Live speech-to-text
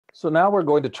So now we're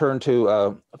going to turn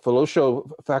to Foluso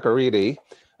Fakorede.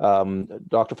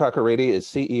 Dr. Fakorede is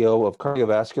CEO of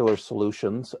Cardiovascular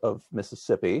Solutions of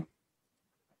Mississippi.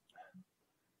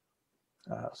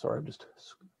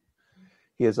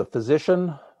 He is a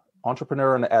physician,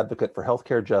 entrepreneur, and advocate for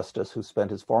healthcare justice who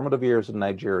spent his formative years in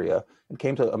Nigeria and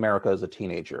came to America as a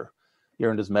teenager. He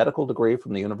earned his medical degree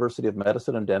from the University of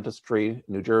Medicine and Dentistry,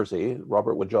 New Jersey,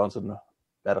 Robert Wood Johnson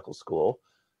Medical School.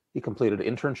 He completed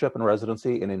internship and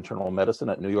residency in internal medicine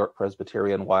at New York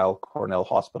Presbyterian Weill Cornell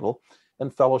Hospital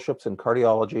and fellowships in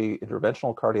cardiology,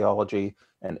 interventional cardiology,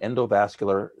 and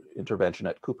endovascular intervention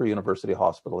at Cooper University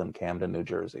Hospital in Camden, New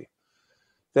Jersey.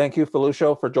 Thank you,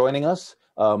 Foluso, for joining us.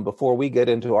 Before we get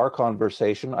into our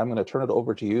conversation, I'm going to turn it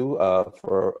over to you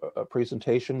for a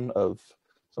presentation of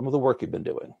some of the work you've been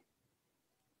doing.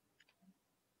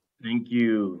 Thank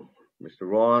you, Mr.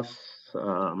 Ross.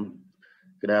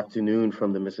 Good afternoon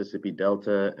from the Mississippi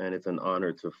Delta, and it's an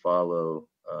honor to follow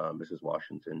Mrs.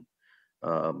 Washington.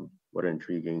 What an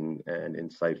intriguing and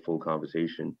insightful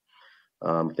conversation.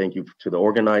 Thank you to the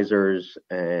organizers,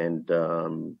 and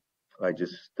I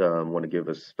just want to give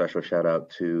a special shout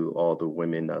out to all the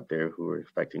women out there who are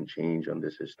affecting change on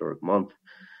this historic month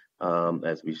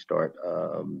as we start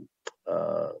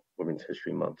Women's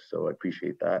History Month. So I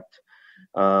appreciate that.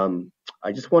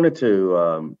 I just wanted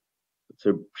to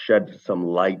shed some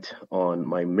light on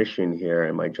my mission here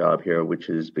and my job here, which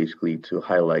is basically to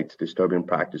highlight disturbing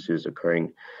practices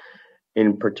occurring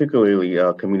in particularly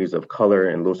communities of color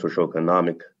and low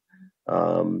socioeconomic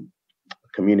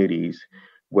communities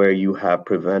where you have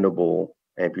preventable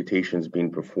amputations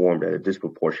being performed at a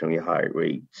disproportionately high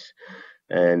rates.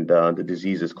 And the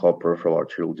disease is called peripheral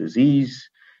arterial disease,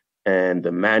 and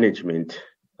the management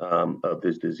of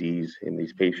this disease in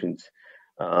these patients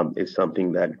is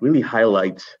something that really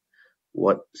highlights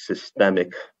what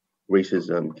systemic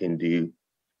racism can do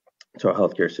to our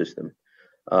healthcare system.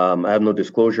 I have no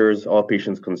disclosures. All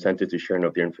patients consented to sharing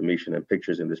of their information and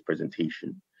pictures in this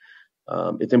presentation.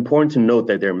 It's important to note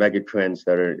that there are megatrends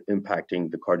that are impacting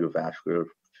the cardiovascular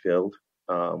field.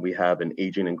 We have an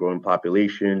aging and growing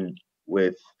population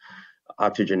with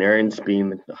octogenarians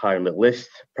being high on the list,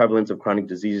 prevalence of chronic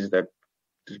diseases that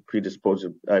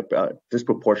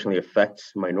disproportionately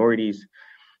affects minorities,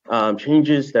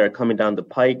 changes that are coming down the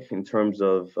pike in terms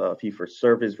of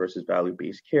fee-for-service versus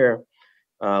value-based care.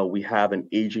 We have an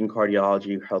aging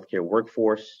cardiology healthcare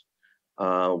workforce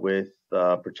with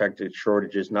projected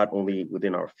shortages not only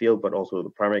within our field, but also the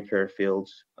primary care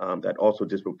fields that also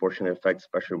disproportionately affect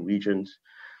special regions.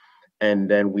 And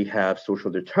then we have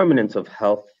social determinants of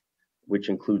health, which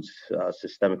includes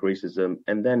systemic racism,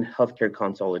 and then healthcare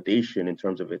consolidation in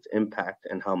terms of its impact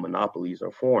and how monopolies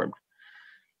are formed.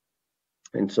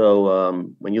 And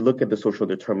so when you look at the social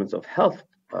determinants of health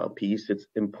piece, it's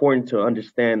important to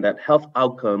understand that health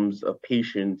outcomes of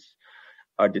patients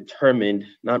are determined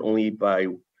not only by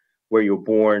where you're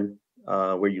born,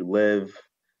 where you live,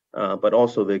 but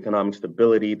also the economic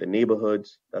stability, the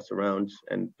neighborhoods that surrounds,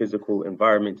 and physical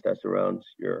environments that surrounds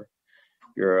your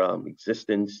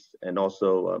existence, and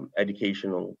also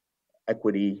educational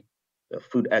equity,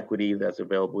 food equity that's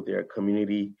available there,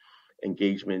 community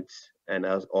engagements, and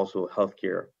as also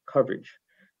healthcare coverage.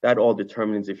 That all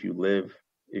determines if you live,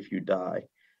 if you die,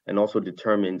 and also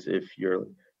determines if your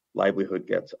livelihood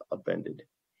gets upended.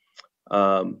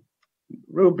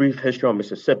 Real brief history on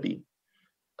Mississippi.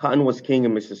 Cotton was king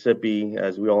in Mississippi,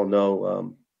 as we all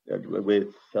know,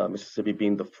 with Mississippi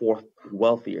being the fourth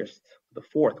wealthiest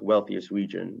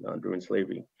region during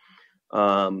slavery.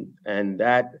 And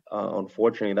that,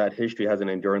 unfortunately, that history has an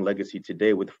enduring legacy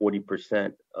today, with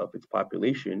 40% of its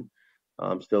population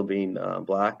still being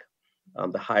Black,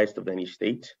 the highest of any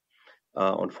state.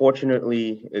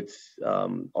 Unfortunately, it's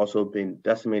also been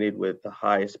decimated with the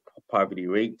highest poverty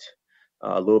rate,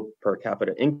 low per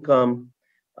capita income,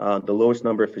 the lowest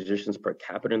number of physicians per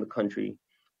capita in the country,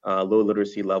 low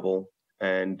literacy level,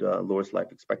 and lowest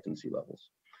life expectancy levels.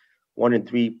 1 in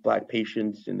 3 Black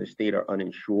patients in the state are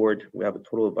uninsured. We have a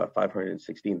total of about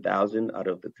 516,000 out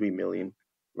of the 3 million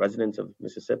residents of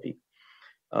Mississippi.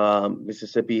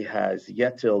 Mississippi has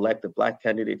yet to elect a Black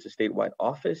candidate to statewide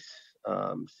office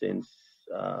since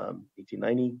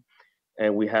 1890,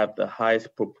 and we have the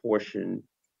highest proportion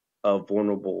of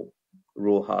vulnerable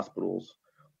rural hospitals,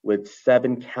 with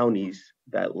 7 counties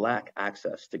that lack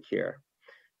access to care.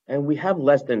 And we have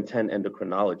less than 10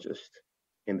 endocrinologists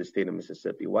in the state of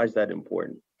Mississippi. Why is that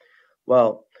important?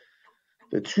 Well,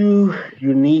 the 2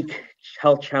 unique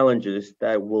health challenges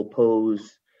that will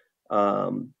pose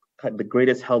the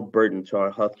greatest health burden to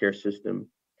our healthcare system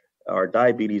are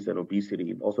diabetes and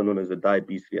obesity, also known as the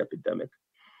diabetes epidemic.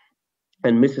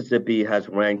 And Mississippi has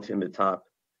ranked in the top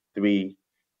three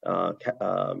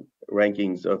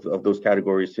rankings of those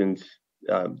categories since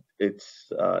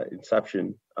its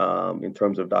inception in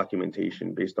terms of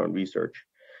documentation based on research.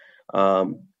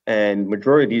 And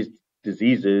majority of these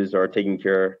diseases are taken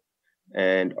care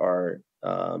and are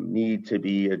need to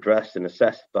be addressed and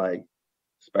assessed by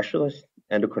specialists,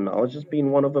 endocrinologists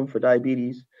being one of them for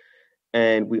diabetes,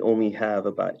 and we only have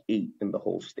about 8 in the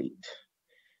whole state.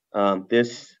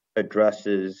 This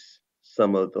addresses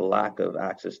some of the lack of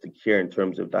access to care in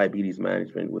terms of diabetes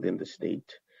management within the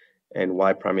state, and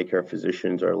why primary care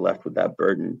physicians are left with that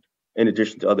burden, in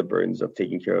addition to other burdens of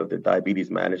taking care of their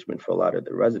diabetes management for a lot of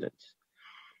the residents.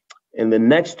 In the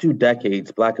next 2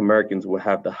 decades, Black Americans will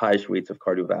have the highest rates of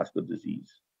cardiovascular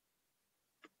disease.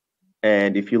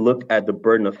 And if you look at the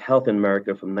burden of health in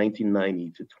America from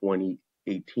 1990 to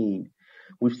 2018,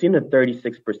 we've seen a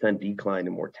 36% decline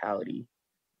in mortality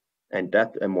and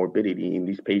death and morbidity in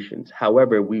these patients.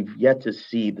 However, we've yet to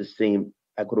see the same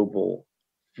equitable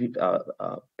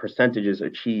percentages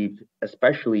achieved,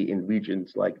 especially in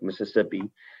regions like Mississippi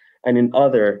and in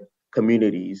other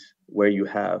communities where you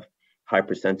have high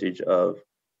percentage of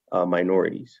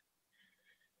minorities.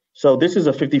 So this is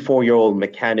a 54-year-old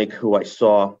mechanic who I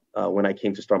saw when I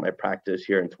came to start my practice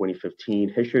here in 2015.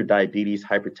 History of diabetes,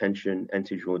 hypertension,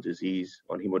 end-stage disease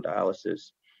on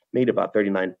hemodialysis. Made about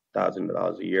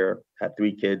 $39,000 a year, had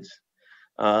 3 kids.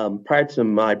 Prior to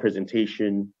my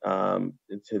presentation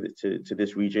to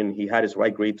this region, he had his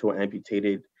right great toe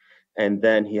amputated, and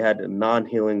then he had a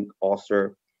non-healing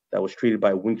ulcer that was treated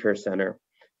by a wound care center,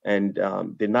 and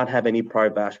did not have any prior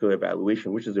vascular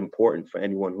evaluation, which is important for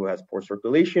anyone who has poor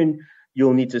circulation.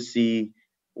 You'll need to see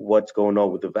what's going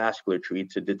on with the vascular tree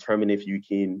to determine if you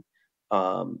can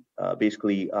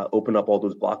basically open up all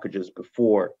those blockages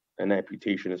before an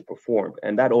amputation is performed.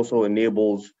 And that also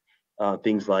enables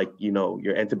things like,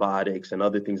 your antibiotics and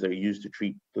other things that are used to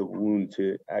treat the wound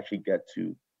to actually get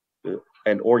to the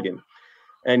end organ.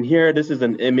 And here, this is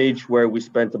an image where we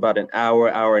spent about an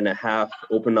hour and a half,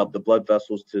 opening up the blood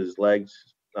vessels to his legs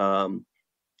and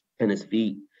his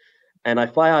feet. And I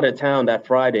fly out of town that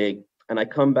Friday, and I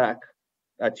come back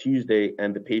that Tuesday,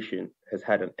 and the patient has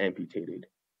had an amputated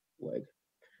leg.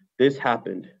 This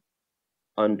happened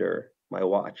under my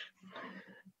watch.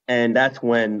 And that's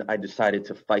when I decided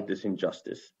to fight this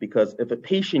injustice, because if a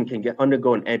patient can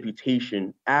undergo an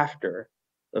amputation after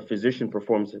a physician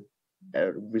performs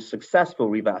a successful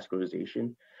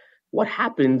revascularization, what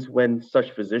happens when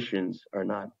such physicians are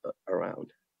not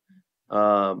around?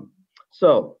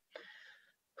 So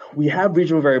we have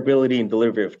regional variability in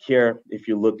delivery of care. If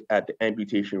you look at the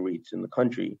amputation rates in the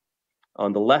country,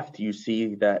 on the left, you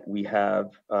see that we have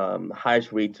the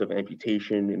highest rates of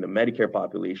amputation in the Medicare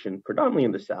population, predominantly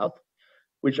in the South,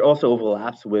 which also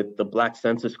overlaps with the Black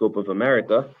Census Scope of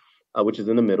America, which is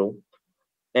in the middle.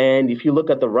 And if you look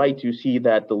at the right, you see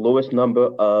that the lowest number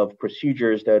of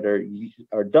procedures that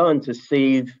are done to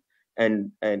save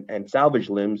and salvage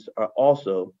limbs are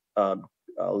also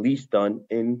least done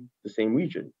in the same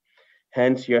region.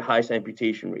 Hence your highest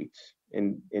amputation rates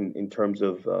in terms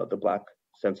of the Black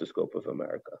Census Scope of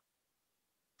America.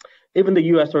 Even the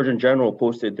U.S. Surgeon General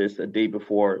posted this a day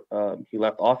before he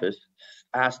left office,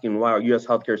 asking why our U.S.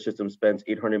 healthcare system spends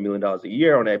 $800 million a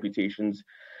year on amputations,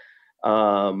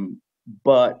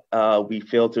 but we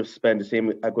fail to spend the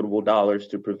same equitable dollars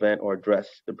to prevent or address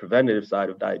the preventative side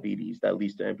of diabetes that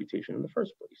leads to amputation in the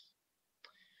first place.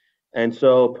 And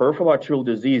so peripheral arterial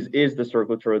disease is the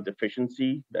circulatory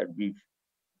deficiency that we've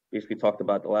basically talked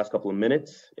about the last couple of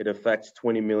minutes. It affects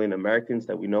 20 million Americans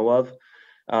that we know of.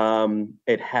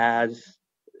 It has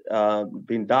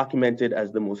been documented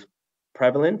as the most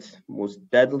prevalent, most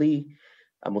deadly,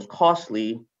 most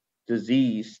costly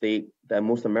disease state that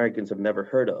most Americans have never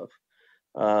heard of.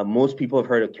 Most people have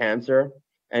heard of cancer,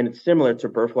 and it's similar to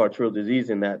peripheral arterial disease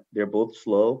in that they're both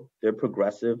slow, they're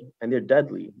progressive, and they're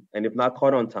deadly. And if not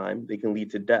caught on time, they can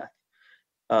lead to death.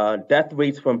 Death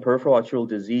rates from peripheral arterial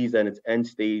disease and its end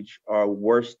stage are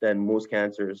worse than most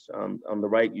cancers. On the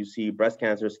right, you see breast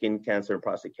cancer, skin cancer, and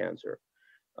prostate cancer,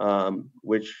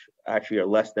 which actually are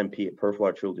less than peripheral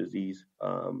arterial disease,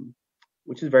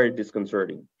 which is very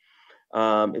disconcerting.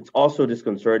 It's also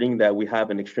disconcerting that we have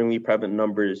an extremely prevalent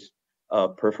numbers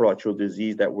of peripheral arterial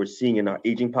disease that we're seeing in our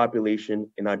aging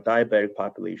population, in our diabetic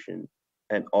population,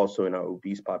 and also in our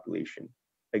obese population.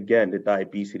 Again, the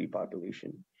diabesity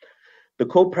population. The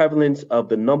co-prevalence of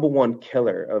the #1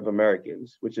 killer of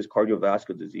Americans, which is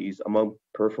cardiovascular disease, among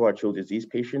peripheral arterial disease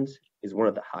patients is one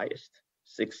of the highest,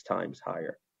 6 times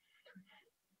higher.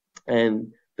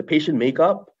 And the patient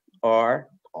makeup are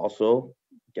also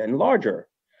getting larger.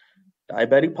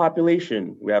 Diabetic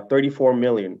population, we have 34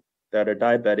 million that are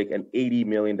diabetic and 80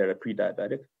 million that are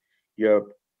pre-diabetic. Your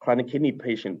chronic kidney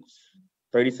patients,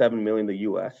 37 million in the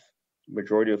US,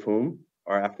 majority of whom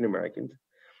are African Americans.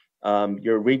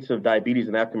 Your rates of diabetes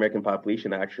in African American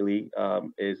population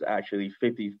is actually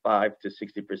 55 to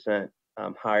 60%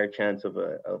 higher chance of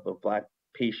a Black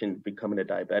patient becoming a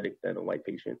diabetic than a white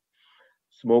patient.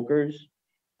 Smokers,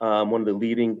 one of the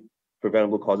leading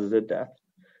preventable causes of death.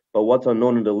 But what's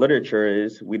unknown in the literature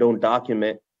is we don't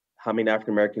document how many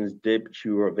African Americans dip,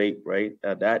 chew, or vape, right?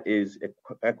 That is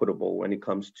equitable when it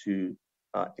comes to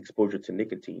exposure to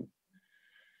nicotine.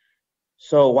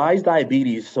 So why is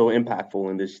diabetes so impactful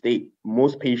in this state?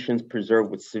 Most patients present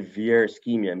with severe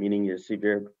ischemia, meaning a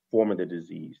severe form of the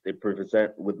disease. They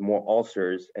present with more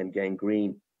ulcers and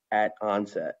gangrene at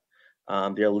onset.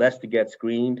 They're less to get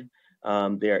screened.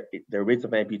 Their rates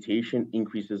of amputation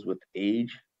increases with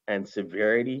age and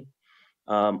severity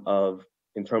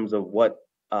in terms of what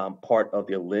part of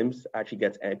their limbs actually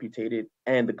gets amputated,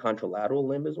 and the contralateral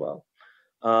limb as well.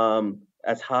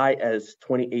 As high as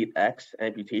 28x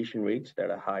amputation rates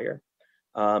that are higher.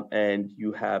 And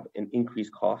you have an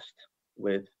increased cost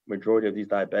with majority of these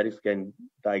diabetics getting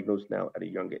diagnosed now at a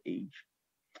younger age.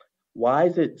 Why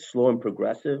is it slow and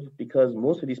progressive? Because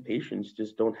most of these patients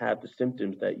just don't have the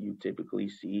symptoms that you typically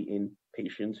see in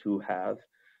patients who have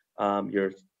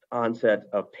your onset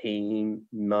of pain,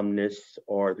 numbness,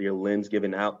 or their limbs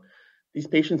giving out. These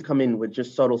patients come in with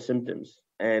just subtle symptoms,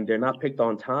 and they're not picked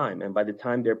on time. And by the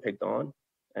time they're picked on,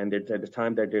 and at the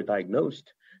time that they're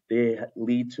diagnosed, they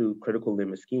lead to critical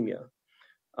limb ischemia,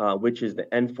 which is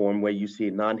the end form where you see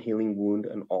a non-healing wound,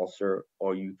 an ulcer,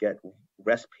 or you get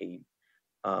rest pain,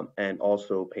 and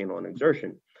also pain on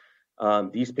exertion.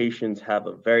 These patients have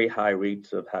a very high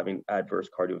rates of having adverse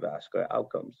cardiovascular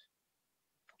outcomes.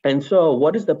 And so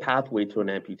what is the pathway to an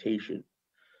amputation?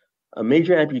 A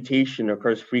major amputation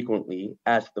occurs frequently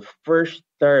as the first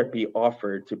therapy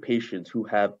offered to patients who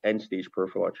have end-stage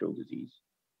peripheral arterial disease.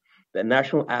 The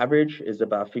national average is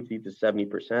about 50 to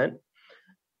 70%.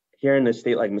 Here in a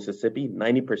state like Mississippi,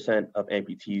 90% of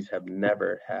amputees have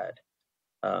never had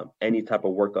any type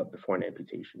of workup before an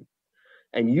amputation.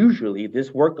 And usually this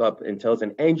workup entails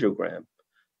an angiogram.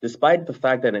 Despite the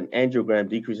fact that an angiogram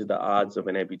decreases the odds of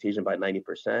an amputation by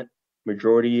 90%,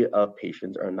 majority of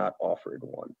patients are not offered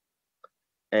one.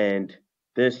 And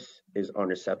this is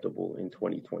unacceptable in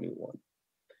 2021.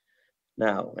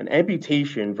 Now, an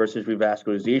amputation versus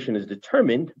revascularization is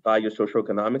determined by your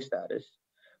socioeconomic status,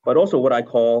 but also what I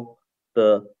call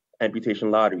the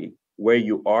amputation lottery, where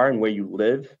you are and where you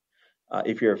live,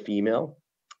 if you're a female,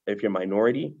 if you're a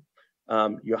minority,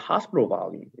 your hospital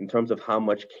volume in terms of how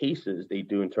much cases they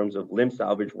do in terms of limb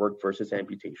salvage work versus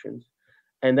amputations,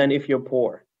 and then if you're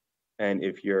poor, and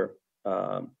if you're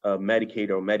a Medicaid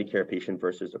or Medicare patient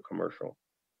versus a commercial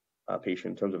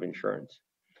patient in terms of insurance.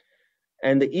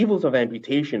 And the evils of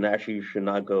amputation actually should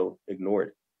not go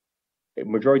ignored. A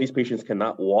majority of these patients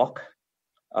cannot walk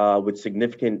with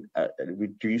significant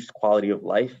reduced quality of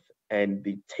life, and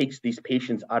it takes these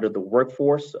patients out of the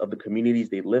workforce of the communities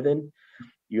they live in.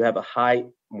 You have a high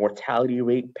mortality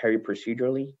rate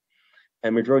peri-procedurally,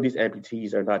 and majority of these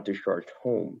amputees are not discharged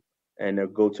home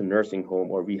and go to nursing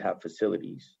home or rehab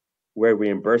facilities, where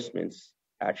reimbursements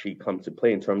actually come to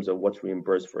play in terms of what's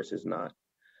reimbursed versus not.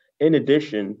 In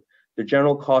addition, the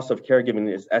general cost of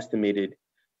caregiving is estimated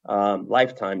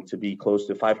lifetime to be close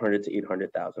to $500,000 to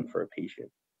 $800,000 for a patient.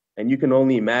 And you can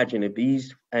only imagine if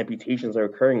these amputations are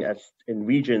occurring in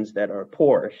regions that are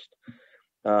poorest,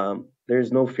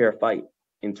 there's no fair fight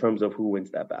in terms of who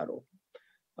wins that battle.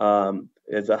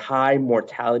 There's a high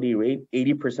mortality rate.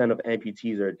 80% of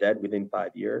amputees are dead within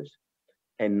 5 years,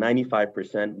 and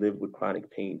 95% live with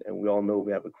chronic pain. And we all know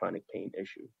we have a chronic pain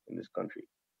issue in this country.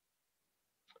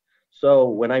 So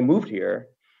when I moved here,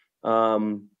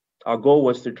 our goal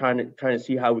was to try to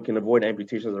see how we can avoid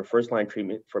amputations as a first-line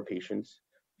treatment for patients.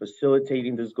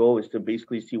 Facilitating this goal is to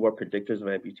basically see what predictors of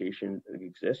amputation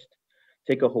exist,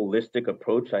 take a holistic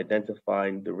approach to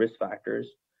identifying the risk factors,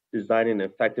 design an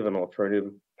effective and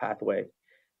alternative pathway,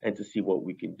 and to see what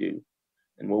we can do.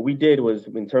 And what we did was,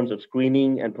 in terms of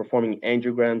screening and performing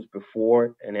angiograms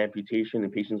before an amputation in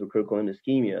patients with critical limb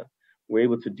ischemia, we're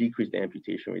able to decrease the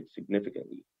amputation rate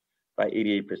significantly by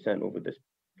 88% over this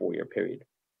 4-year period.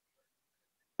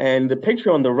 And the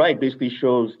picture on the right basically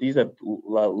shows these are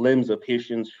limbs of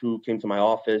patients who came to my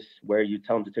office, where you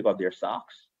tell them to take off their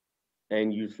socks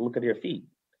and you just look at their feet.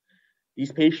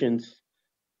 These patients,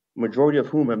 majority of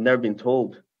whom have never been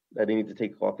told that they need to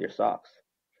take off their socks.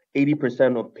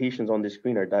 80% of patients on this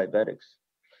screen are diabetics.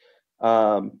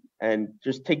 And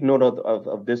just take note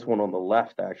of this one on the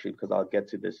left, actually, because I'll get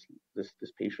to this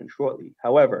patient shortly.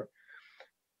 However,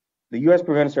 the U.S.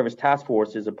 Preventive Service Task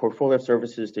Force is a portfolio of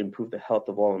services to improve the health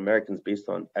of all Americans based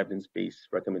on evidence-based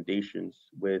recommendations,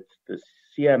 with the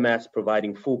CMS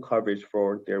providing full coverage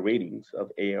for their ratings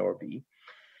of A or B.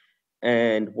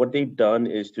 And what they've done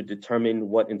is to determine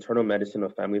what internal medicine or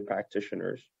family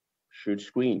practitioners should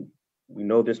screen. We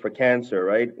know this for cancer,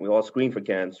 right? We all screen for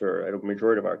cancer at a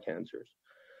majority of our cancers.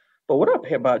 But what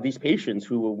about these patients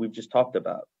who we've just talked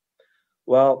about?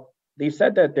 Well, they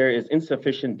said that there is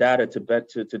insufficient data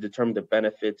to determine the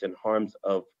benefits and harms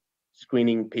of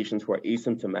screening patients who are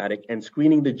asymptomatic and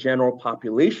screening the general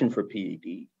population for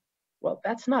PAD. Well,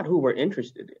 that's not who we're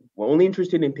interested in. We're only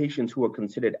interested in patients who are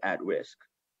considered at risk.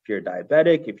 If you're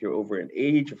diabetic, if you're over an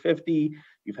age of 50,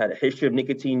 you've had a history of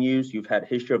nicotine use, you've had a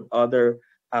history of other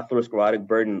atherosclerotic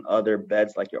burden, other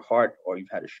beds like your heart, or you've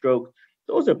had a stroke,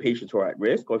 those are patients who are at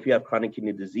risk, or if you have chronic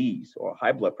kidney disease or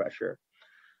high blood pressure.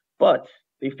 But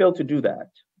they failed to do that.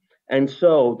 And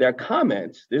so their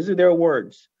comments, these are their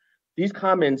words, these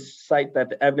comments cite that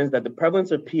the evidence that the prevalence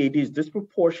of PAD is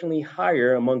disproportionately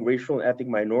higher among racial and ethnic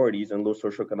minorities and low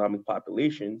socioeconomic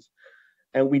populations.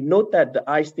 And we note that the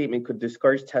I statement could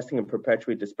discourage testing and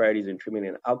perpetuate disparities in treatment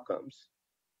and outcomes.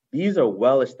 These are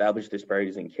well-established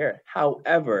disparities in care.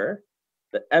 However,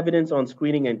 the evidence on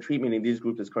screening and treatment in these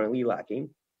groups is currently lacking,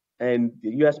 and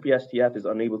the USPSTF is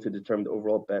unable to determine the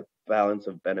overall balance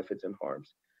of benefits and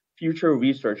harms. Future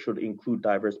research should include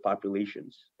diverse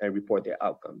populations and report their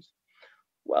outcomes.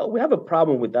 Well, we have a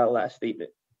problem with that last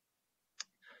statement.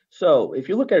 So if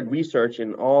you look at research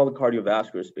in all the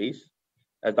cardiovascular space,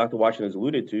 as Dr. Washington has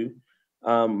alluded to,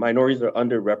 minorities are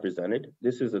underrepresented.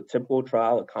 This is a typical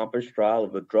trial, accomplished trial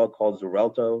of a drug called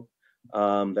Xarelto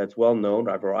that's well known,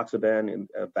 rivaroxaban in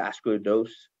a vascular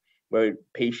dose, where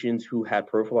patients who had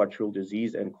peripheral arterial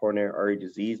disease and coronary artery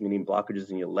disease, meaning blockages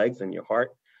in your legs and your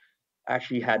heart,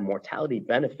 actually had mortality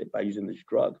benefit by using this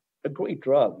drug. A great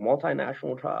drug,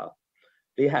 multinational trial.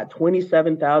 They had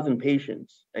 27,000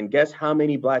 patients, and guess how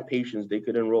many Black patients they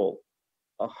could enroll?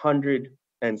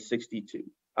 262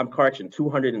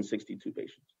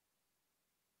 patients.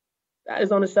 That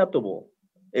is unacceptable.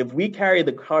 If we carry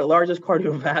the largest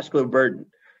cardiovascular burden,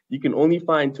 you can only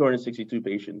find 262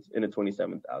 patients in a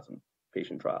 27,000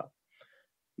 patient trial.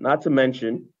 Not to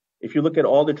mention, if you look at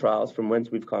all the trials from whence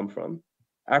we've come from,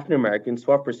 African Americans,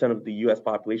 12% of the US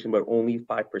population, but only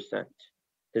 5%.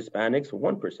 Hispanics,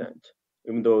 1%,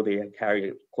 even though they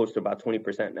carry close to about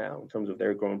 20% now in terms of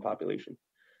their growing population.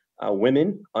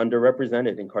 Women,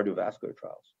 underrepresented in cardiovascular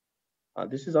trials.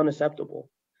 This is unacceptable.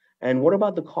 And what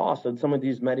about the cost of some of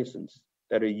these medicines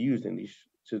that are used in these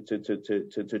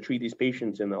to treat these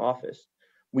patients in the office?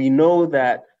 We know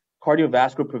that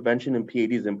cardiovascular prevention in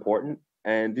PAD is important,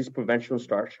 and these prevention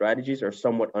strategies are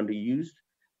somewhat underused,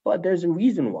 but there's a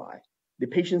reason why. The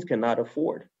patients cannot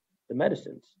afford the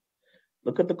medicines.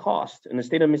 Look at the cost. In the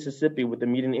state of Mississippi, with the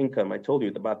median income, I told you,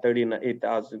 it's about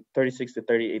 $36,000 to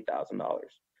 $38,000.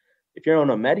 If you're on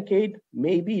a Medicaid,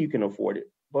 maybe you can afford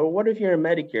it. But what if you're in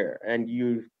Medicare and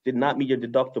you did not meet your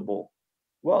deductible?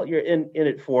 Well, you're in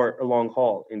it for a long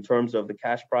haul in terms of the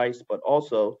cash price, but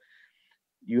also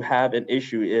you have an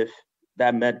issue if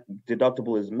that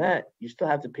deductible is met, you still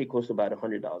have to pay close to about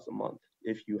 $100 a month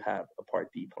if you have a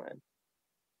Part D plan.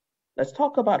 Let's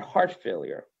talk about heart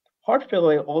failure. Heart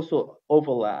failure also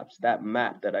overlaps that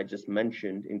map that I just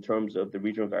mentioned in terms of the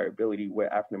regional variability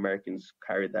where African Americans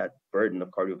carry that burden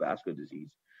of cardiovascular disease.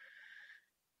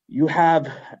 You have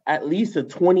at least a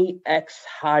 20x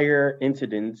higher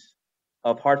incidence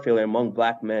of heart failure among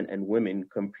Black men and women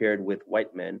compared with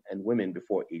white men and women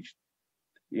before age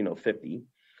 50.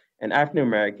 And African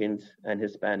Americans and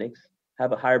Hispanics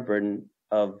have a higher burden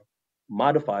of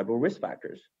modifiable risk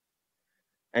factors.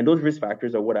 And those risk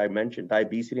factors are what I mentioned: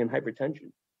 diabetes and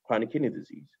hypertension, chronic kidney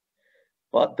disease.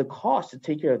 But the cost to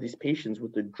take care of these patients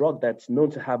with a drug that's known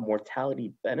to have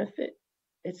mortality benefit,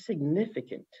 it's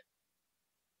significant.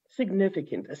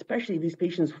 Significant, especially these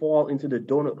patients fall into the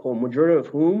donut hole, majority of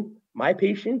whom, my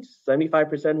patients,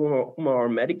 75% whom are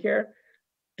on Medicare,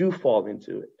 do fall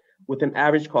into it, with an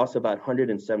average cost of about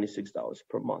 $176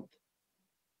 per month.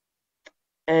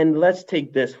 And let's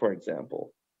take this, for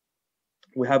example.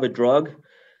 We have a drug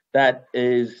that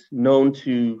is known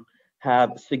to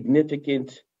have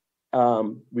significant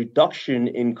reduction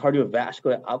in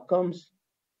cardiovascular outcomes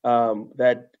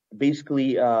that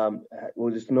basically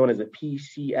what is known as a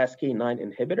PCSK9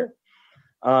 inhibitor.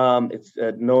 It's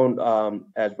known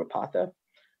as Repatha,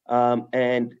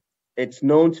 and it's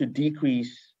known to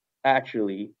decrease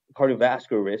actually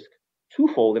cardiovascular risk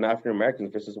twofold in African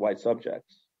Americans versus white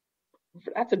subjects.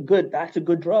 That's a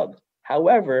good drug.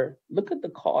 However, look at the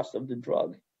cost of the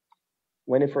drug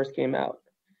when it first came out.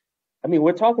 I mean,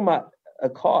 we're talking about a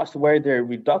cost where the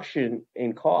reduction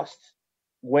in costs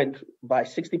went by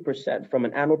 60% from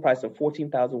an annual price of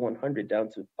 14,100 down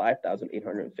to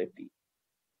 5,850.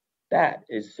 That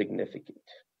is significant.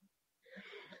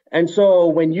 And so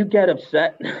when you get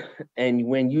upset and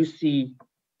when you see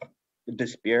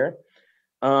despair,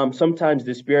 sometimes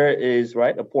despair is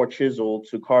right a poor chisel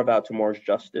to carve out tomorrow's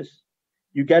justice.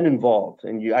 You get involved,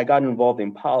 and I got involved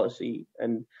in policy.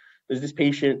 And there's this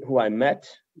patient who I met,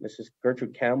 Mrs.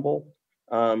 Gertrude Campbell.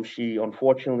 She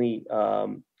unfortunately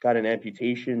got an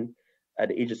amputation at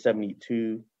the age of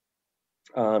 72.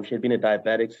 She had been a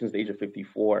diabetic since the age of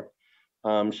 54.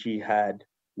 She had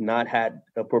not had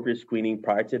appropriate screening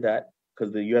prior to that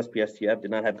because the USPSTF did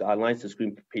not have guidelines to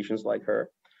screen patients like her.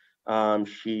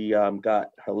 She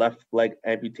got her left leg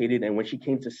amputated, and when she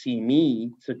came to see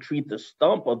me to treat the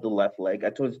stump of the left leg, I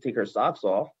told her to take her socks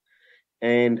off,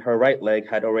 and her right leg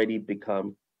had already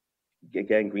become a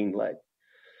gangrene leg.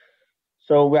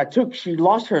 So she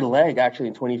lost her leg actually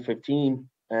in 2015,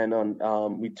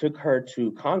 and we took her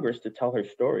to Congress to tell her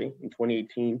story in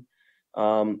 2018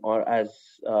 as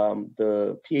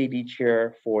the PAD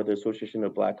chair for the Association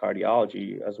of Black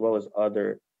Cardiology, as well as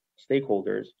other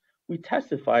stakeholders. We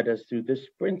testified as to this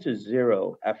sprint to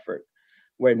zero effort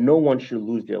where no one should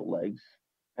lose their legs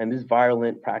and these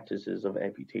violent practices of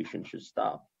amputation should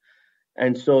stop.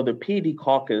 And so the PAD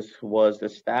caucus was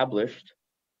established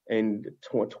in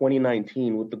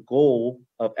 2019 with the goal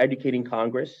of educating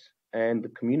Congress and the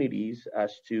communities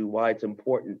as to why it's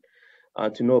important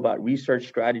to know about research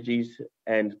strategies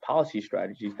and policy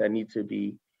strategies that need to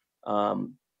be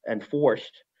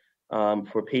enforced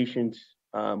for patients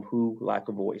who lack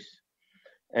a voice.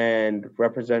 And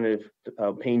Representative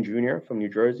Payne Jr. from New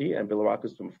Jersey and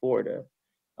Bilirakis from Florida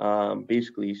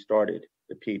basically started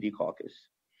the PAD caucus.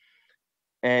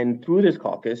 And through this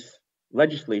caucus,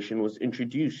 legislation was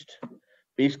introduced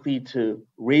basically to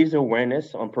raise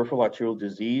awareness on peripheral arterial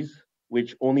disease,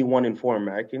 which only 1 in 4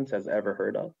 Americans has ever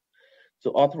heard of, to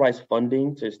authorize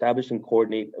funding to establish and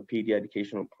coordinate a PAD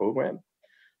educational program.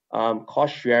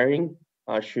 Cost sharing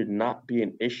should not be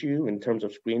an issue in terms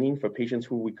of screening for patients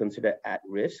who we consider at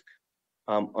risk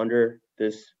under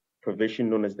this provision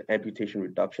known as the Amputation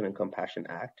Reduction and Compassion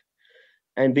Act.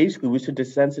 And basically, we should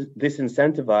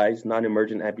disincentivize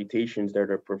non-emergent amputations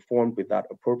that are performed without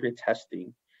appropriate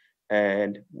testing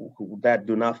and that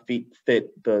do not fit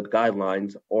the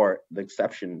guidelines or the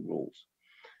exception rules.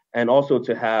 And also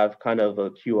to have kind of a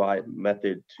QI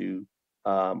method to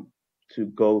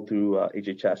go through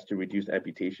HHS to reduce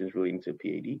amputations relating to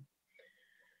PAD.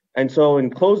 And so in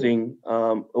closing,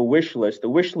 a wish list. The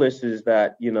wish list is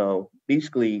that,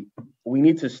 basically we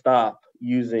need to stop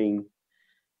using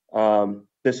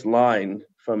this line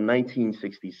from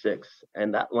 1966.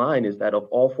 And that line is that of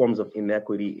all forms of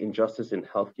inequity, injustice in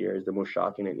healthcare is the most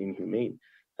shocking and inhumane.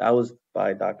 That was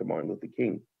by Dr. Martin Luther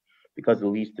King, because it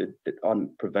leads to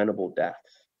unpreventable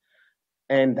deaths.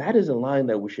 And that is a line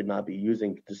that we should not be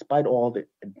using, despite all the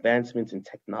advancements in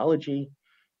technology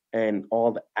and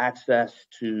all the access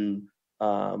to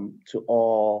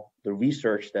all the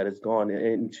research that has gone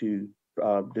into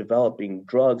developing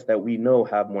drugs that we know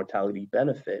have mortality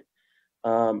benefit.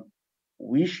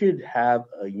 We should have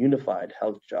a unified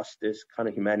health justice kind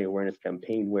of humanity awareness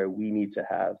campaign where we need to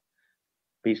have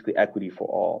basically equity for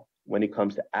all when it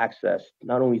comes to access,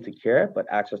 not only to care, but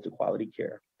access to quality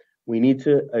care. We need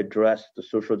to address the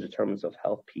social determinants of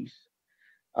health peace.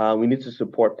 We need to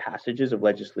support passages of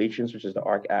legislation such as the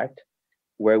ARC Act,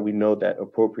 where we know that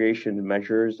appropriation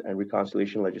measures and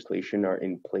reconciliation legislation are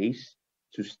in place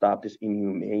to stop this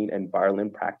inhumane and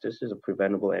violent practices of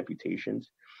preventable amputations.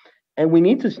 And we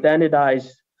need to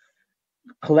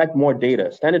collect more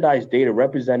data, standardized data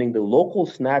representing the local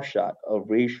snapshot of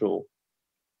the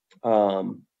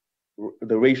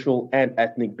racial and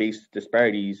ethnic-based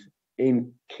disparities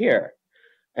in care,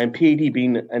 and PAD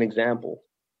being an example.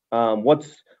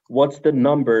 What's the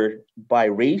number by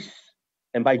race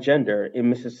and by gender in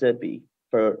Mississippi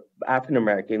for African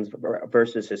Americans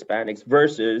versus Hispanics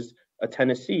versus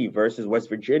Tennessee versus West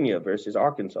Virginia versus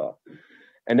Arkansas?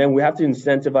 And then we have to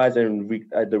incentivize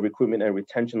the recruitment and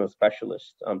retention of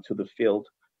specialists to the field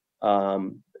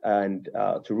and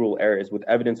to rural areas with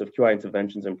evidence of QI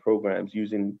interventions and programs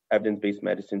using evidence-based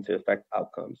medicine to affect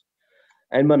outcomes.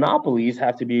 And monopolies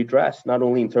have to be addressed, not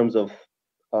only in terms of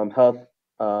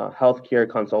healthcare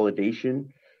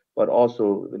consolidation, but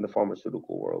also in the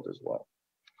pharmaceutical world as well.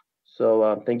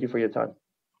 So thank you for your time.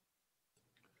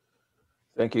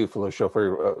 Thank you, Felicia, for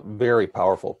your very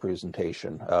powerful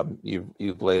presentation.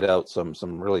 You've laid out some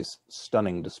really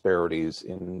stunning disparities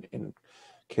in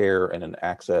care and in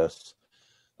access.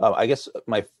 I guess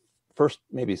my first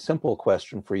maybe simple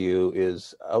question for you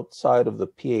is, outside of the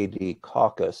PAD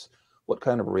caucus, what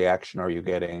kind of reaction are you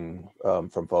getting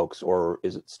from folks, or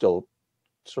is it still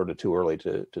sort of too early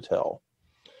to tell?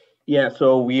 Yeah,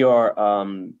 so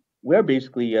we're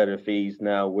basically at a phase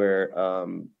now where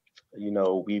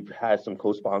we've had some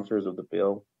co-sponsors of the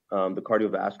bill. The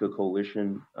Cardiovascular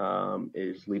Coalition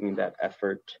is leading that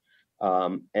effort,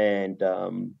 and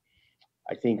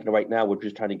I think right now we're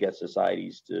just trying to get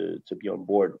societies to be on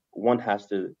board. One has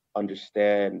to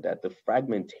understand that the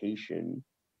fragmentation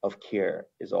of care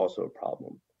is also a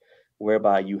problem,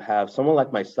 whereby you have someone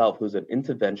like myself who's an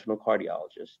interventional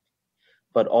cardiologist,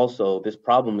 but also this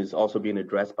problem is also being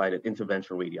addressed by the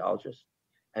interventional radiologist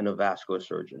and a vascular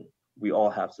surgeon. We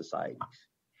all have societies,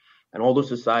 and all those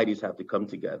societies have to come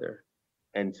together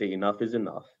and say enough is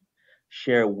enough,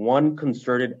 share one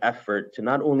concerted effort to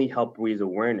not only help raise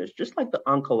awareness, just like the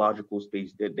oncological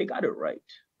space did. They got it right,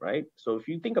 right? So if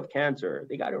you think of cancer,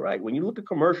 they got it right. When you look at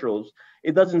commercials,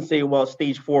 it doesn't say, well,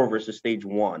 stage 4 versus stage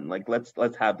 1. Like, let's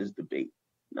have this debate.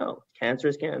 No, cancer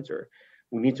is cancer.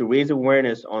 We need to raise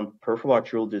awareness on peripheral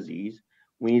arterial disease.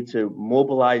 We need to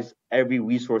mobilize every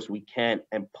resource we can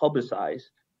and publicize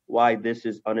why this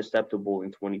is unacceptable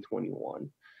in 2021.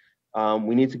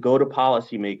 We need to go to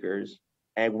policymakers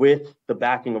and with the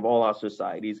backing of all our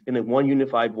societies in a one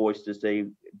unified voice to say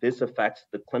this affects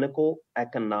the clinical,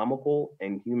 economical,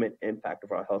 and human impact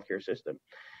of our healthcare system.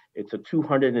 It's a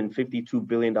 $252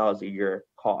 billion a year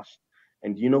cost.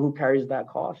 And do you know who carries that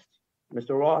cost?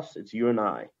 Mr. Ross, it's you and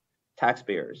I,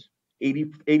 taxpayers.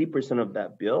 80% of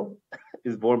that bill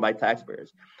is borne by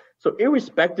taxpayers. So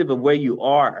irrespective of where you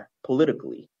are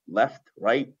politically, left,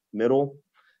 right, middle,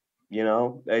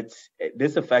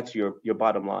 this affects your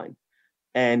bottom line.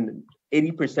 And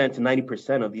 80% to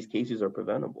 90% of these cases are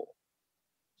preventable.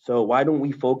 So why don't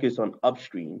we focus on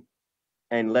upstream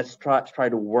and let's try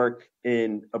to work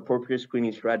in appropriate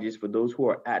screening strategies for those who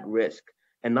are at risk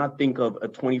and not think of a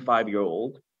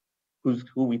 25-year-old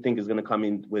who we think is going to come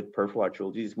in with peripheral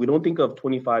arterial disease. We don't think of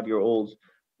 25-year-olds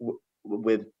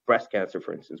with breast cancer,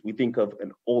 for instance. We think of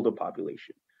an older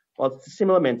population. Well, it's a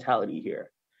similar mentality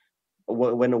here.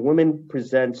 When a woman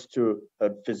presents to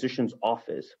a physician's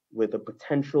office with a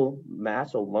potential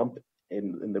mass or lump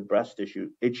in the breast tissue,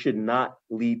 it should not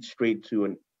lead straight to a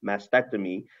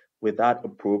mastectomy without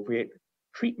appropriate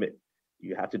treatment.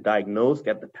 You have to diagnose,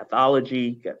 get the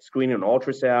pathology, get screening,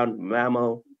 ultrasound,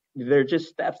 mammo. There are just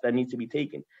steps that need to be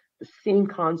taken. The same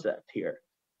concept here.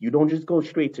 You don't just go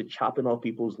straight to chopping off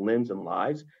people's limbs and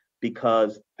lives,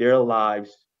 because their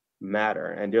lives matter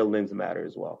and their limbs matter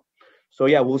as well. So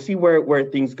yeah, we'll see where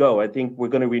things go. I think we're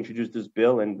going to reintroduce this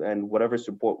bill, and whatever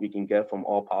support we can get from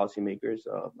all policymakers,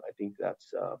 I think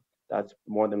that's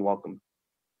more than welcome.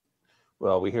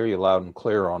 Well, we hear you loud and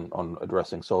clear on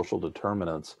addressing social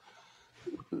determinants.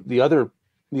 The other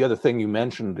thing you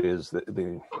mentioned is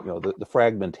the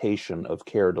fragmentation of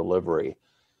care delivery,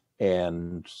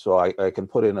 and so I can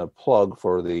put in a plug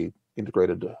for the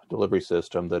integrated delivery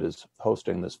system that is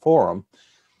hosting this forum.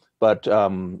 But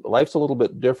life's a little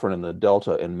bit different in the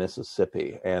Delta in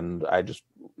Mississippi, and I just,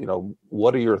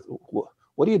 what do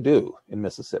you do in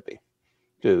Mississippi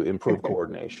to improve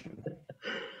coordination?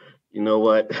 You know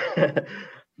what?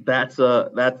 That's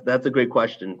a great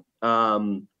question.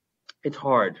 It's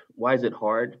hard. Why is it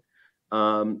hard?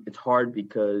 It's hard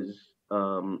because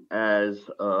as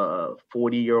a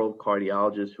 40-year-old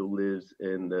cardiologist who lives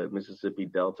in the Mississippi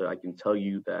Delta, I can tell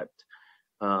you that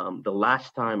the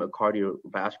last time a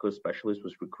cardiovascular specialist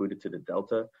was recruited to the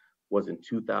Delta was in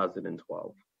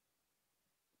 2012.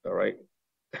 All right.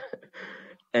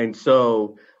 And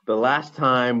so the last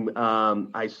time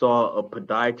I saw a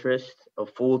podiatrist, a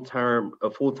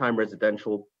full-time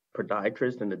residential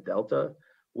podiatrist in the Delta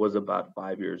was about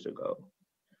 5 years ago.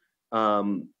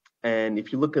 And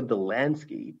if you look at the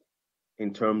landscape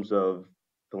in terms of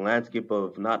the landscape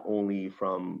of not only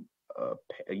from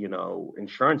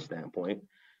insurance standpoint,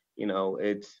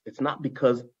 it's not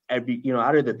because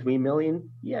out of the 3 million,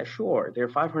 yeah, sure, there are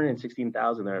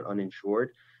 516,000 that are uninsured.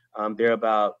 There are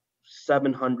about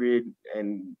 700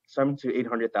 to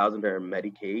 800,000 that are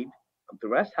Medicaid. The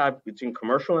rest have between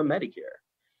commercial and Medicare.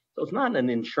 So it's not an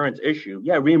insurance issue.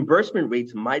 Yeah, reimbursement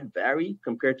rates might vary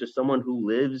compared to someone who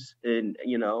lives in,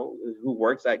 who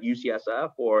works at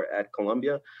UCSF or at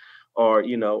Columbia, or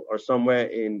somewhere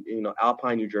in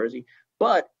Alpine, New Jersey.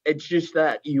 But it's just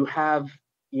that you have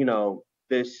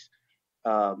this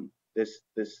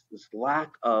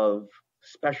lack of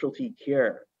specialty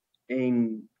care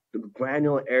in the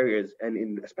granular areas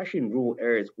and especially in rural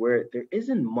areas where there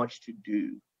isn't much to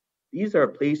do. These are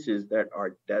places that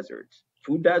are deserts,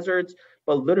 food deserts,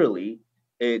 but literally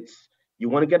it's you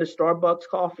want to get a Starbucks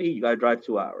coffee, you got to drive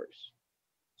 2 hours.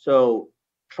 So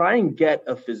try and get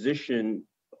a physician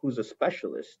who's a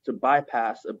specialist to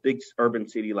bypass a big urban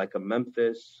city like a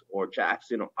Memphis or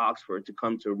Jackson or Oxford to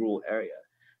come to a rural area.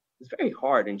 It's very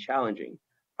hard and challenging.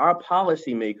 Our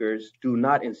policymakers do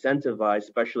not incentivize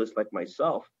specialists like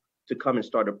myself to come and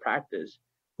start a practice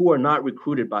who are not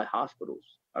recruited by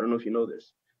hospitals. I don't know if you know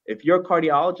this. If you're a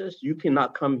cardiologist, you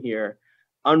cannot come here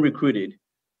unrecruited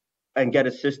and get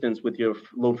assistance with your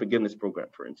loan forgiveness program,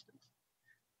 for instance.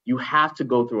 You have to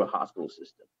go through a hospital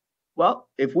system. Well,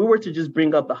 if we were to just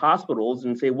bring up the hospitals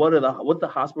and say, what's the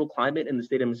hospital climate in the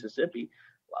state of Mississippi?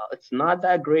 Well, it's not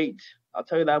that great. I'll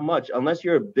tell you that much. Unless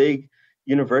you're a big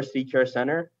university care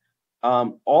center,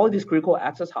 all of these critical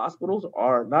access hospitals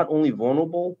are not only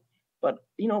vulnerable, but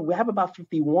we have about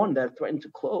 51 that threaten to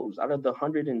close out of the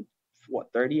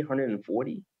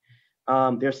 140.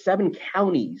 There's 7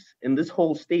 counties in this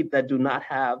whole state that do not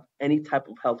have any type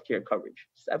of healthcare coverage.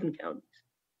 7 counties.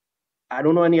 I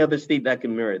don't know any other state that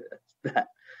can mirror that.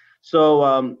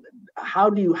 So how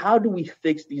do we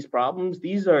fix these problems?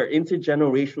 These are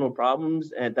intergenerational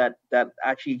problems, and that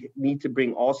actually need to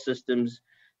bring all systems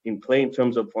in play in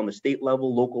terms of on the state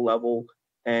level, local level,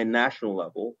 and national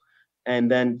level. And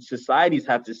then societies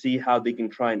have to see how they can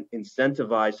try and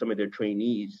incentivize some of their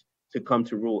trainees to come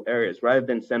to rural areas rather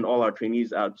than send all our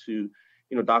trainees out to,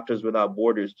 Doctors Without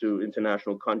Borders to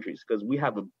international countries, because we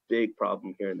have a big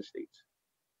problem here in the States.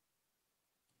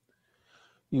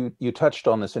 You touched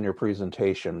on this in your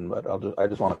presentation, but I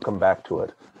just want to come back to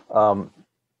it.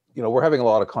 We're having a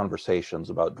lot of conversations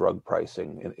about drug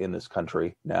pricing in this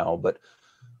country now, but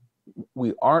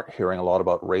we aren't hearing a lot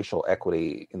about racial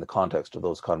equity in the context of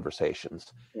those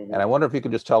conversations. Mm-hmm. And I wonder if you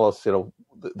could just tell us,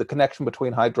 the connection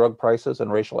between high drug prices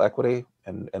and racial equity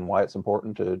and why it's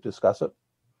important to discuss it.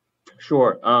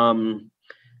 Sure.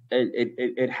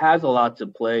 It has a lot to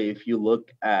play if you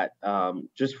look at,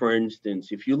 just for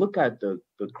instance, if you look at the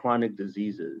chronic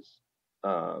diseases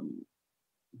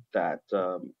that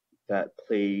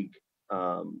plague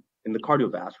in the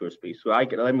cardiovascular space. So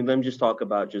let me just talk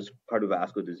about just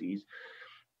cardiovascular disease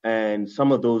and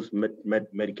some of those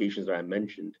medications that I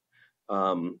mentioned: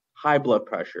 high blood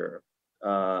pressure,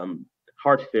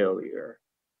 heart failure,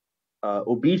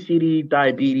 obesity,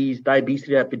 diabetes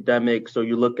epidemic. So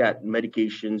you look at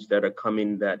medications that are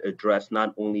coming that address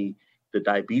not only the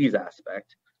diabetes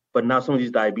aspect, but now some of these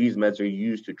diabetes meds are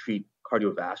used to treat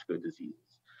cardiovascular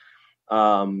diseases.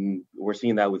 We're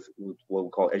seeing that with what we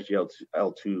call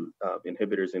SGLT2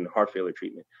 inhibitors in heart failure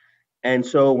treatment. And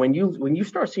so when you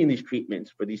start seeing these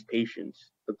treatments for these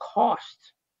patients, the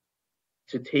cost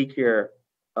to take care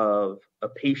of a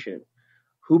patient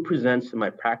who presents to my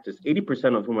practice,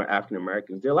 80% of whom are African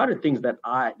Americans, there are a lot of things that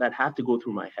have to go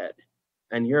through my head.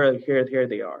 And here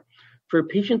they are. For a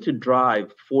patient to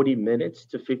drive 40 minutes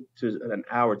to an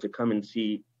hour to come and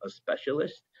see a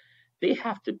specialist, they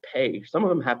have to pay. Some of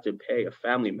them have to pay a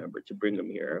family member to bring them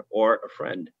here or a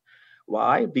friend.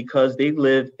 Why? Because they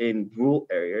live in rural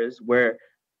areas where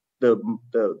the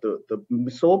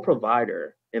sole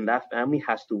provider in that family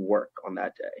has to work on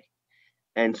that day.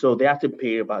 And so they have to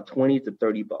pay about 20 to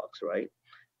 30 bucks, right?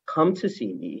 Come to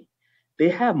see me. They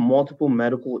have multiple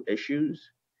medical issues.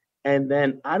 And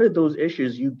then out of those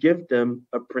issues, you give them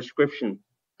a prescription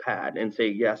pad and say,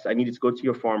 yes, I need to go to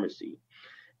your pharmacy.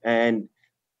 And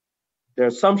their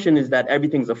assumption is that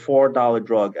everything's a $4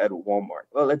 drug at Walmart.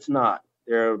 Well, it's not.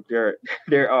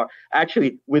 There are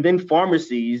actually within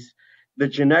pharmacies, the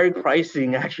generic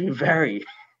pricing actually vary,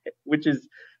 which is,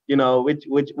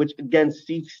 which again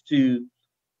speaks to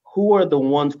who are the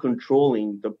ones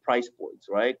controlling the price points,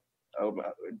 right?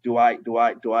 Do I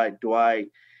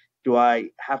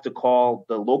have to call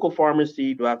the local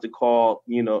pharmacy? Do I have to call,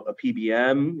 a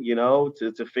PBM,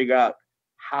 to figure out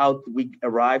how we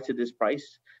arrive to this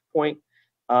price point?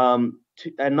 And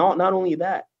not only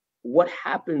that, what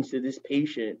happens to this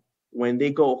patient when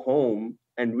they go home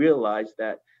and realize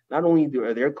that not only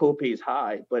are their copays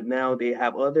high, but now they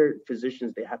have other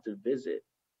physicians they have to visit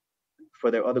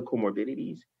for their other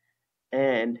comorbidities?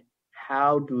 And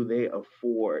how do they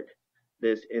afford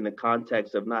this in the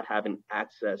context of not having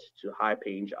access to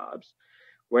high-paying jobs,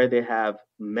 where they have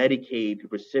Medicaid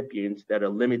recipients that are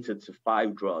limited to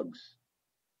 5 drugs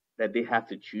that they have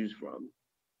to choose from,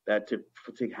 that to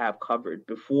have covered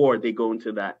before they go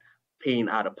into that paying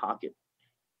out-of-pocket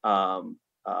option?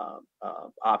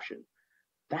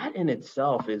 That in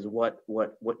itself is what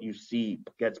you see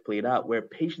gets played out, where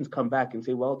patients come back and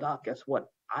say, well, doc, guess what?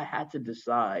 I had to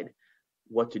decide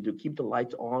what to do, keep the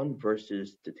lights on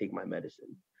versus to take my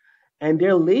medicine. And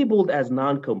they're labeled as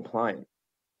non-compliant.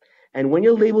 And when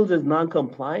you're labeled as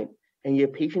non-compliant and you're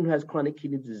a patient who has chronic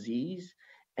kidney disease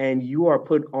and you are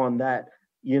put on that,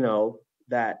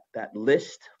 that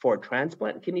list for a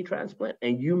transplant, kidney transplant,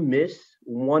 and you miss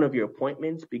one of your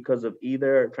appointments because of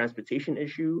either a transportation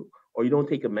issue or you don't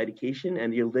take a medication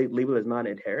and you're labeled as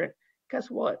non-adherent, guess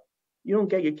what? You don't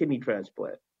get your kidney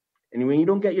transplant. And when you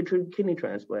don't get your kidney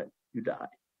transplant, you die.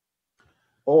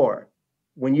 Or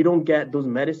when you don't get those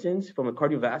medicines from a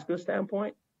cardiovascular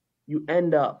standpoint, you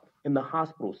end up in the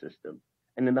hospital system.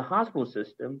 And in the hospital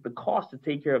system, the cost to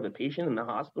take care of the patient in the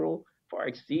hospital far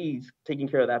exceeds taking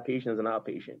care of that patient as an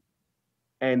outpatient.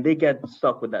 And they get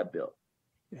stuck with that bill.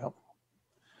 Yep.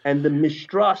 And the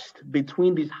mistrust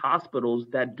between these hospitals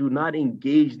that do not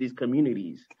engage these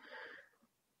communities,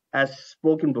 as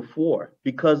spoken before,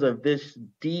 because of this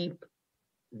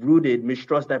deep-rooted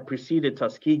mistrust that preceded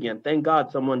Tuskegee. And thank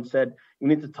God someone said we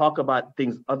need to talk about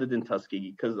things other than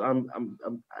Tuskegee, because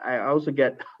I also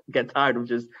get tired of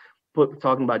just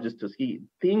talking about just Tuskegee.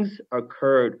 Things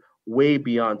occurred way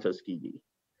beyond Tuskegee,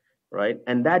 right?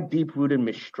 And that deep-rooted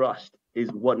mistrust is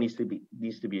what needs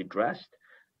to be addressed.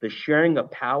 The sharing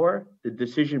of power, the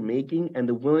decision-making, and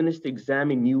the willingness to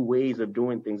examine new ways of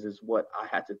doing things is what I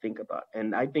had to think about.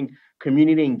 And I think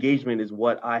community engagement is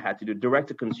what I had to do,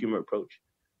 direct-to-consumer approach,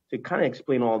 to kind of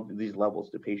explain all these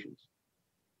levels to patients.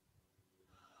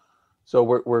 So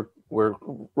we're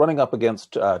running up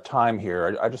against time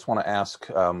here. I just want to ask,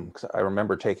 because I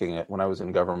remember taking it when I was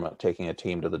in government, taking a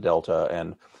team to the Delta,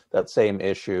 and that same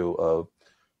issue of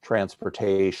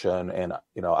transportation, and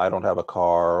I don't have a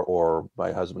car, or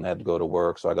my husband had to go to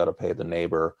work, so I got to pay the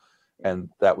neighbor, and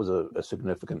that was a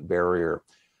significant barrier.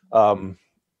 In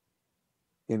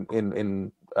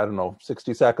I don't know,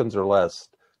 60 seconds or less,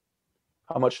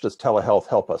 how much does telehealth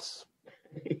help us?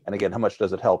 And again, how much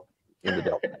does it help in the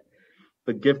Delta?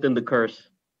 The gift and the curse.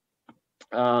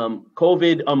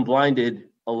 COVID unblinded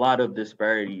a lot of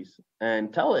disparities,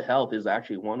 and telehealth is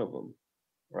actually one of them.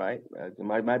 Right? It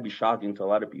might be shocking to a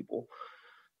lot of people,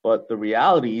 but the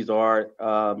realities are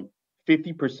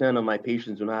 50% of my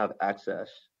patients do not have access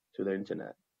to the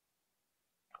internet.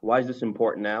 Why is this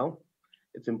important now?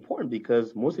 It's important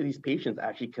because most of these patients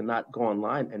actually cannot go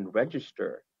online and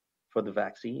register for the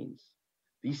vaccines.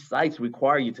 These sites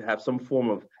require you to have some form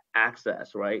of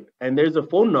access, right? And there's a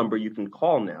phone number you can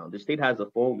call now. The state has a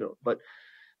phone number, but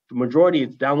the majority,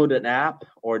 it's download an app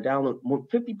or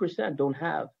 50% don't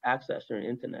have access to the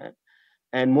internet.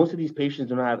 And most of these patients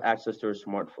do not have access to a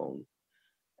smartphone.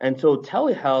 And so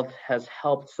telehealth has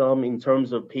helped some in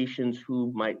terms of patients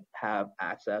who might have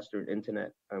access to the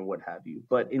internet and what have you.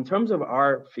 But in terms of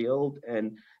our field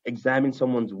and examining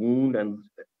someone's wound and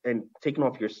taking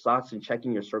off your socks and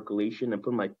checking your circulation and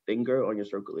putting my finger on your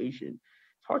circulation,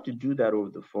 it's hard to do that over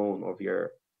the phone or via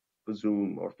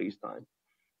Zoom or FaceTime,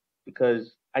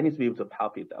 because I need to be able to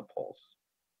palpate that pulse.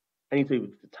 I need to be able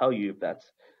to tell you if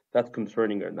that's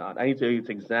concerning or not. I need to be able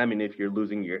to examine if you're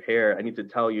losing your hair. I need to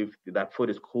tell you if that foot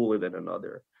is cooler than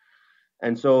another.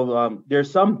 And so there's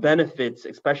some benefits,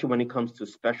 especially when it comes to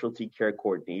specialty care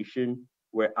coordination,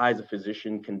 where I as a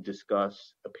physician can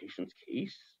discuss a patient's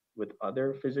case with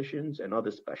other physicians and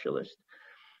other specialists.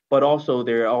 But also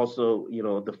there are also,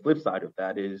 the flip side of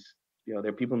that is, there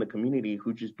are people in the community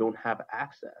who just don't have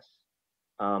access.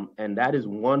 And that is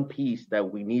one piece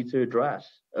that we need to address,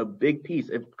 a big piece,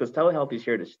 because telehealth is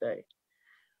here to stay.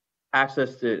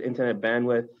 Access to internet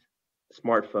bandwidth,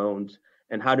 smartphones,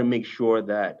 and how to make sure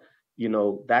that,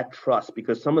 that trust,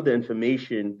 because some of the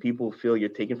information people feel you're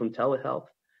taking from telehealth,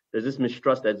 there's this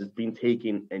mistrust that is being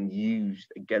taken and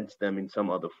used against them in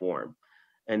some other form.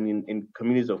 And in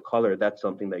communities of color, that's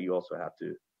something that you also have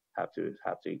to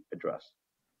address.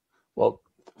 Well,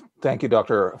 thank you,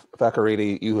 Dr.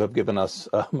 Fakorede. You have given us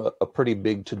a pretty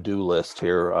big to-do list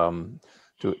here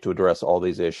to address all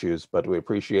these issues, but we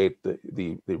appreciate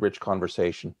the rich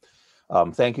conversation.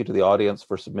 Thank you to the audience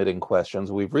for submitting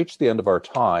questions. We've reached the end of our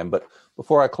time, but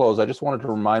before I close, I just wanted to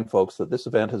remind folks that this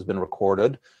event has been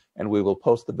recorded, and we will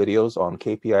post the videos on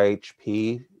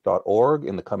kpihp.org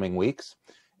in the coming weeks.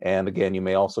 And again, you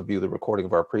may also view the recording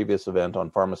of our previous event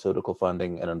on pharmaceutical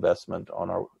funding and investment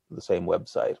on the same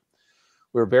website.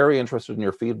 We're very interested in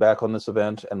your feedback on this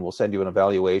event, and we'll send you an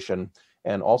evaluation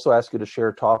and also ask you to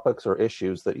share topics or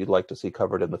issues that you'd like to see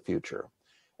covered in the future.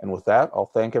 And with that, I'll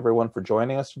thank everyone for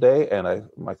joining us today, and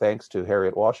my thanks to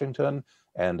Harriet Washington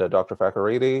and Dr.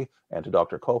 Fakorede and to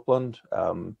Dr. Copeland.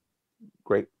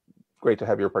 Great to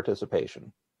have your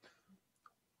participation.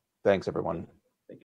 Thanks, everyone.